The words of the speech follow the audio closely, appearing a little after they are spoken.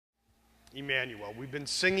Emmanual. We've been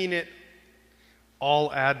singing it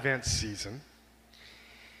all Advent season.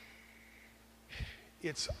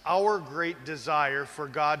 It's our great desire for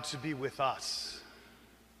God to be with us.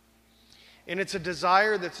 And it's a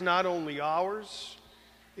desire that's not only ours,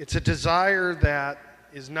 it's a desire that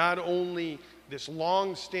is not only this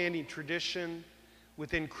long-standing tradition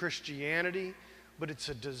within Christianity, but it's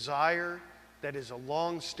a desire that is a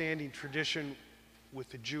long-standing tradition with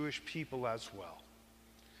the Jewish people as well.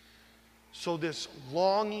 So this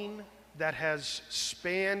longing that has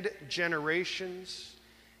spanned generations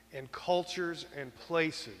and cultures and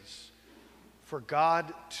places for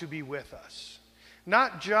God to be with us.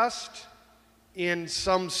 Not just in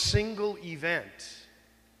some single event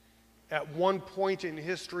at one point in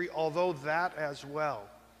history, although that as well,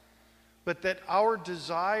 but that our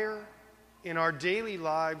desire in our daily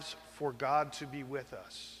lives for God to be with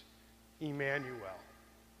us, Emmanuel.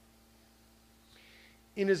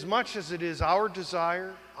 Inasmuch as it is our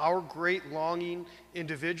desire, our great longing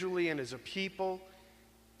individually and as a people,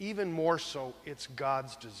 even more so, it's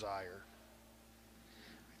God's desire.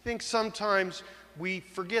 I think sometimes we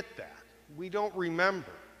forget that. We don't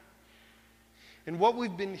remember. And what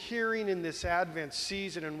we've been hearing in this Advent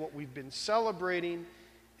season and what we've been celebrating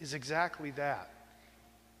is exactly that.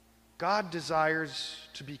 God desires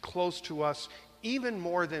to be close to us even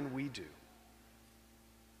more than we do.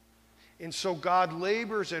 And so God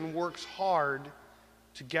labors and works hard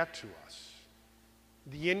to get to us.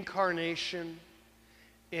 The incarnation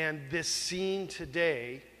and this scene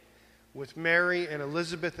today with Mary and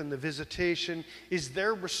Elizabeth and the visitation is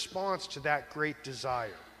their response to that great desire.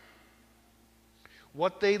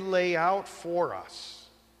 What they lay out for us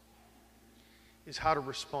is how to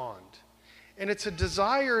respond. And it's a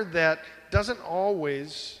desire that doesn't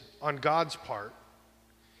always, on God's part,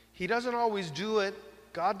 He doesn't always do it,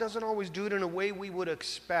 God doesn't always do it in a way we would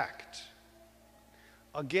expect.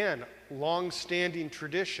 Again, long-standing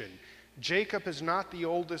tradition. Jacob is not the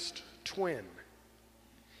oldest twin.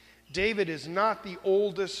 David is not the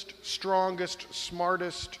oldest, strongest,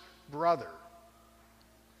 smartest brother.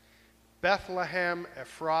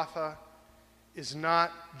 Bethlehem-Ephrathah is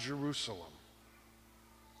not Jerusalem.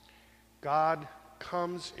 God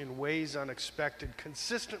comes in ways unexpected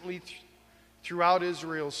consistently throughout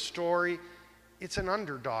Israel's story. It's an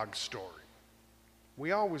underdog story.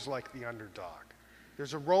 We always like the underdog.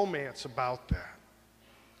 There's a romance about that.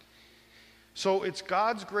 So it's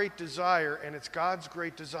God's great desire, and it's God's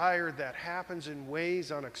great desire that happens in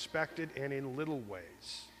ways unexpected and in little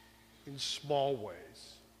ways, in small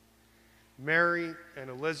ways. Mary and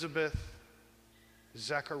Elizabeth,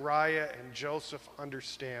 Zechariah and Joseph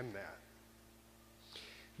understand that.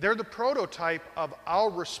 They're the prototype of our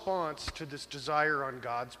response to this desire on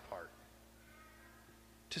God's part.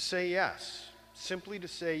 To say yes, simply to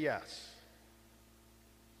say yes.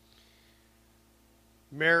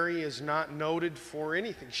 Mary is not noted for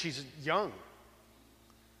anything. She's young.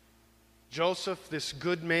 Joseph, this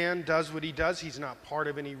good man, does what he does. He's not part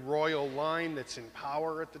of any royal line that's in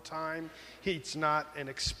power at the time. He's not an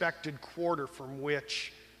expected quarter from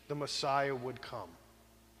which the Messiah would come.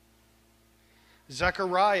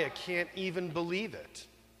 Zechariah can't even believe it.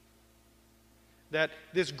 That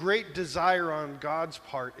this great desire on God's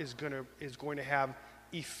part is going to have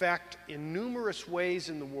effect in numerous ways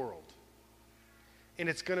in the world. And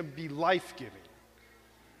it's going to be life-giving.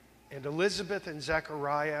 And Elizabeth and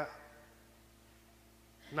Zechariah,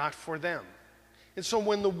 not for them. And so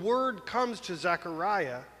when the word comes to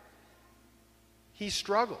Zechariah, he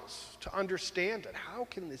struggles to understand it. How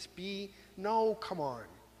can this be? No, come on.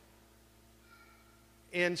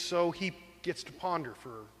 And so he gets to ponder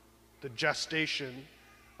for the gestation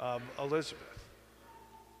of Elizabeth.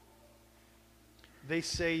 They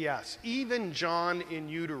say yes. Even John in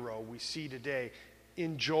utero, we see today,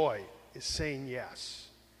 in joy, is saying yes.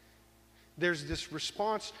 There's this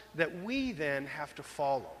response that we then have to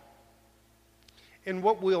follow. And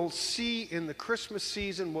what we'll see in the Christmas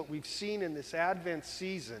season, what we've seen in this Advent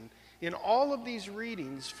season, in all of these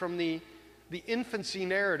readings from the infancy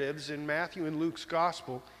narratives in Matthew and Luke's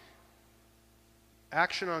gospel,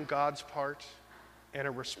 action on God's part and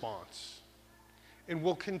a response. And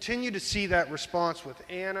we'll continue to see that response with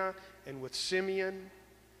Anna and with Simeon,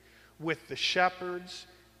 with the shepherds.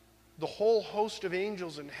 The whole host of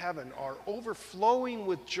angels in heaven are overflowing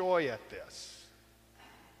with joy at this.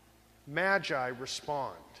 Magi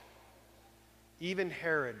respond. Even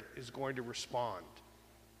Herod is going to respond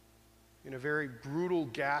in a very brutal,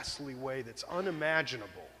 ghastly way that's unimaginable.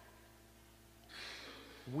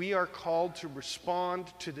 We are called to respond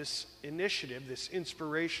to this initiative, this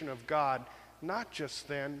inspiration of God, not just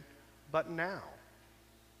then, but now.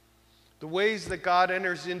 The ways that God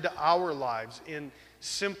enters into our lives in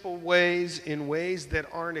simple ways, in ways that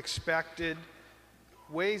aren't expected,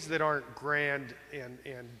 ways that aren't grand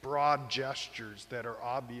and broad gestures that are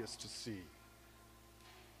obvious to see.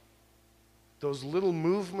 Those little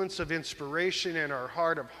movements of inspiration in our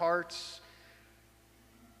heart of hearts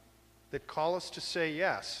that call us to say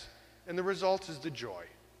yes. And the result is the joy.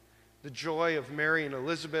 The joy of Mary and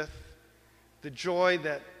Elizabeth, the joy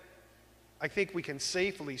that I think we can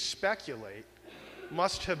safely speculate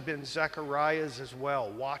must have been Zechariah's as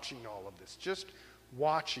well, watching all of this, just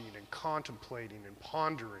watching and contemplating and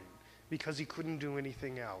pondering because he couldn't do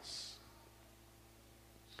anything else.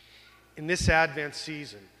 In this Advent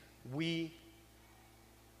season, we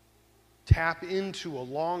tap into a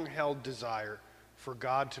long-held desire for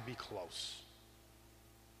God to be close,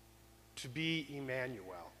 to be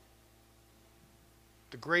Emmanuel.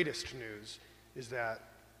 The greatest news is that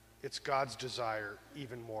it's God's desire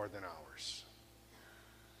even more than ours.